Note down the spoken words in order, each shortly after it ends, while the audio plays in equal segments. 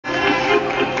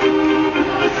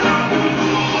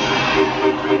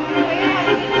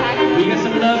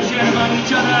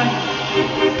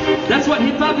That's what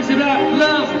hip-hop is about.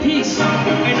 Love, peace,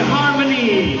 and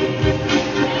harmony.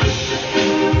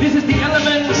 This is the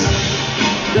elements,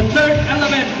 the third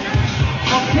element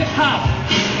of hip-hop.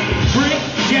 Break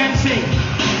dancing.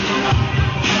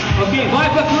 Okay,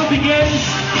 Viper Crew begins.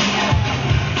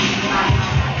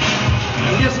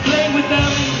 I'm just playing with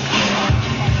them.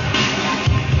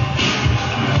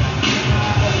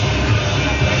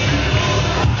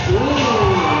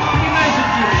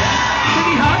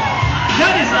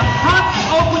 That is a hot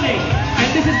opening, and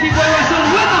this is B-Boy Russell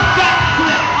with a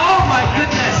backflip. Oh my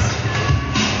goodness!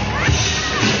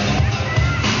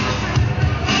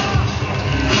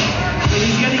 And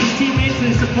he's getting his teammates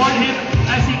to support him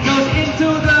as he goes into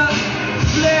the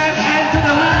flare and to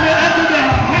the windmill and to the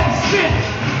head spin.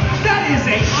 That is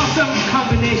an awesome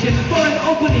combination for an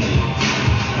opening.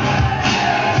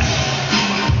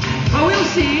 But we'll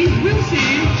see.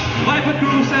 Viper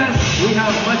Crew says we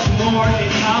have much more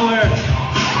in our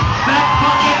back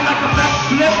pocket, like a back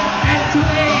flip and to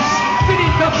a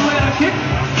spinning capoeira kick.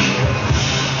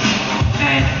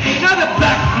 And another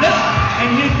back flip. And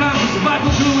here comes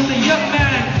Viper Crew with the young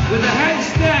man with a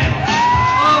handstand.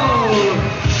 Oh!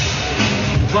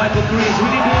 Viper Crew is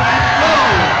really doing it.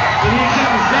 Oh! And here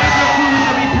comes Viper Crew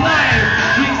with a reply,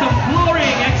 doing some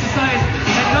flooring exercise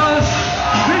and goes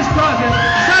crisscrossing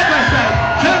side by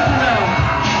side, turns around.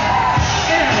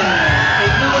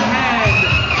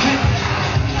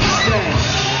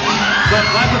 But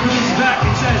Viper Crew is back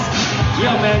and says,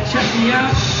 yo man, check me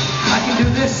out. I can do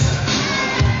this.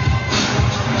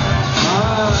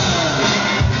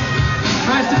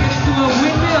 Tries to get into a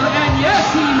windmill, and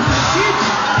yes, he succeeds.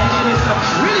 And it is a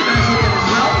really nice windmill as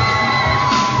well.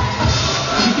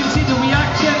 You can see the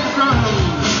reaction from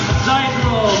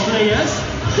xydro players.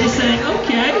 They say,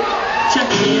 okay, check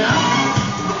me out.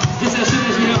 Just as soon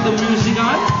as we have the music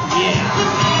on. Yeah.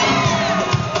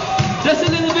 Just a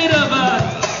little bit of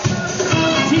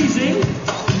teasing.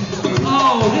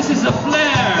 Oh, this is a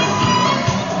flare.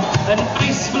 An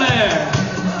ice flare.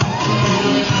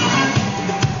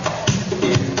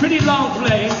 Pretty long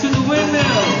flare into the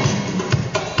windmill.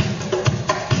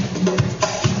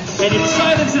 And it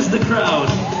silences the crowd.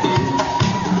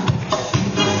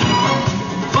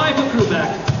 Viper Crew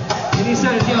back. And he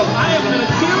says, yo, I am gonna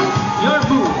kill your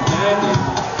move, man.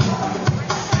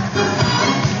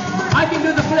 I can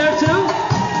do the flare too.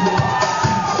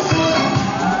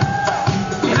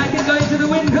 To the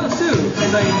windmill too,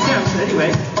 as I attempt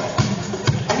anyway.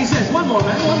 And he says, one more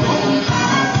man, one more.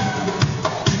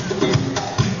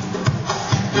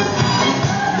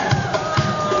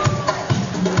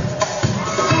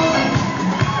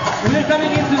 We're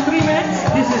coming into 3 minutes.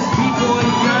 This is B-Boy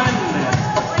Jan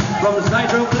from the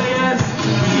xydro players.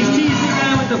 He's teasing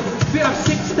now with a bit of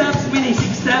 6 steps, mini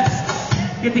 6 steps,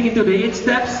 getting into the 8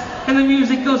 steps, and the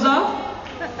music goes off,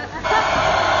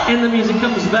 and the music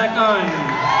comes back on.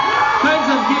 Kinds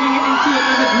of giving it into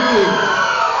another groove.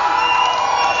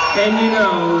 And you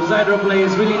know, xydro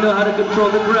players really know how to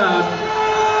control the crowd.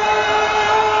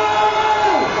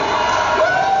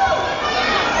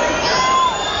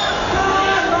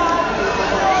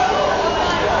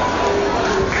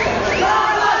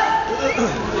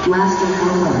 Last of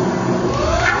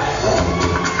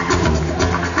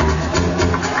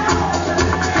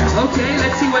Okay,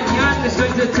 let's see what Jan is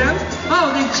going to attempt. Oh,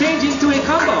 they change into a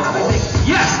combo, I think.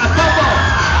 Yes, a combo.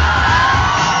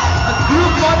 A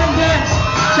group modern dance.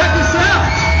 Check this out.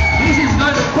 This is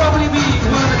going to probably be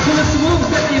one of the coolest moves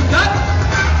that you've got.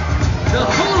 The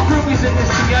whole group is in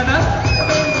this together.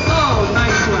 Oh,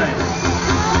 nice one.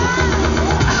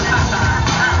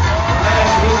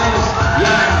 And here goes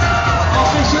Jan,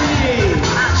 officially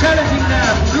challenging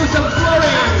them. Do some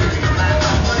flooring.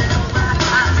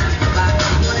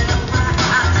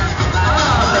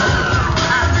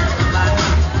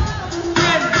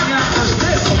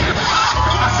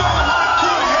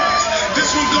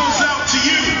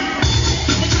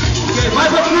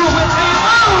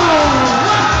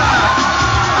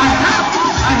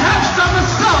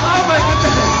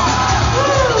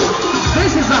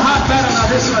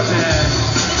 This one there.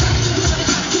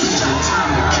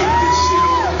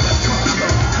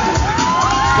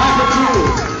 Viper Crew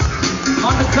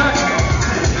on the cut.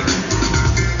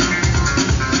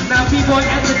 Now B-Boy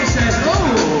Anthony says, oh,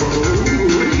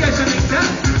 what do you guys think that?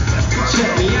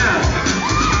 Check me out.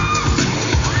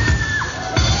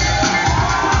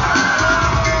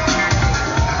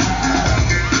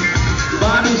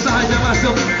 Baru sahaja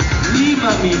masuk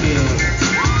 5 minit.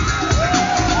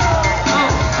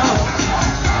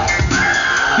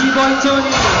 B-Boy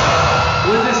Tony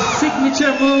with a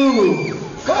signature move.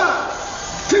 1,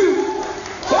 2,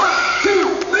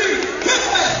 3, hit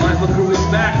it! Viper Crew is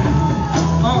back.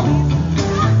 Oh.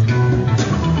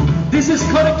 This is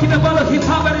Kodak Kinabalu hip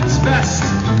hop at its best.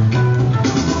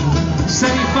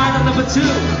 Semi-final number 2.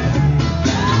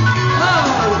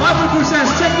 Oh, Bible Crew says,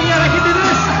 check me out, I can do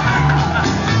this.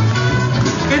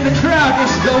 And the crowd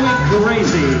is going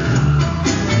crazy.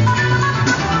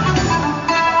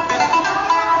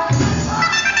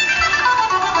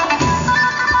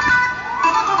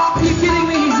 Are you kidding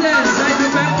me? He says,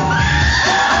 right, man?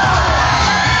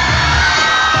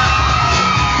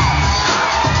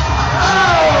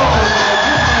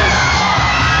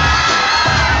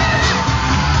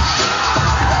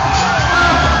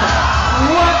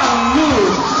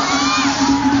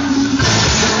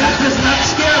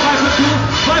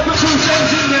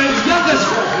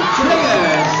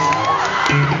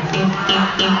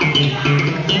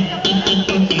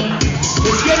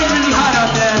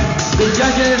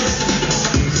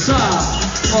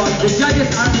 The judges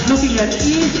are looking at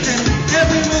each and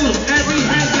every move, every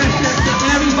hand gesture,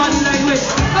 every body language.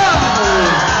 Oh!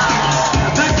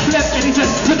 A backflip, and he says,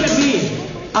 look at me.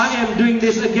 I am doing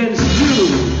this against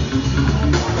you.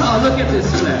 Oh, look at this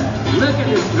flip. Look at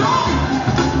this flip.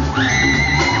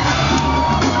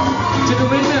 To the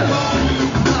window.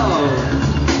 Oh.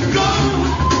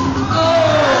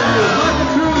 Oh, Bible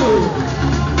Crew.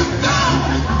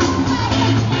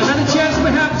 Another chance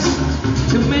perhaps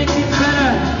to make it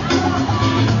better.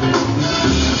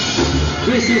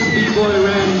 This is B-Boy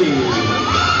Randy,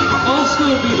 old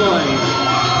school B-Boy,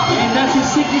 and that's his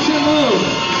signature move.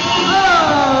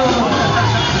 Oh!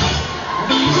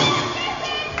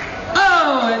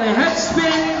 Oh, and a head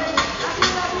spin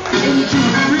into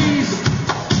freeze.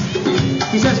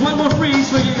 He says, one more freeze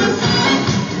for you.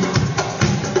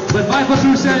 But Bible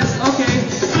Crew says, okay,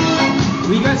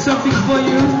 we got something for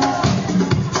you.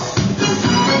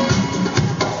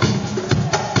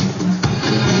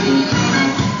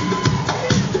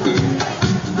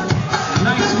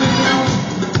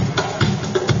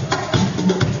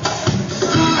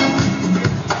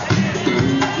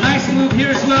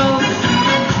 Here as well.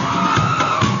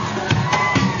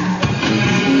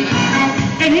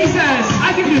 And he says,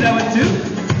 I can do that one.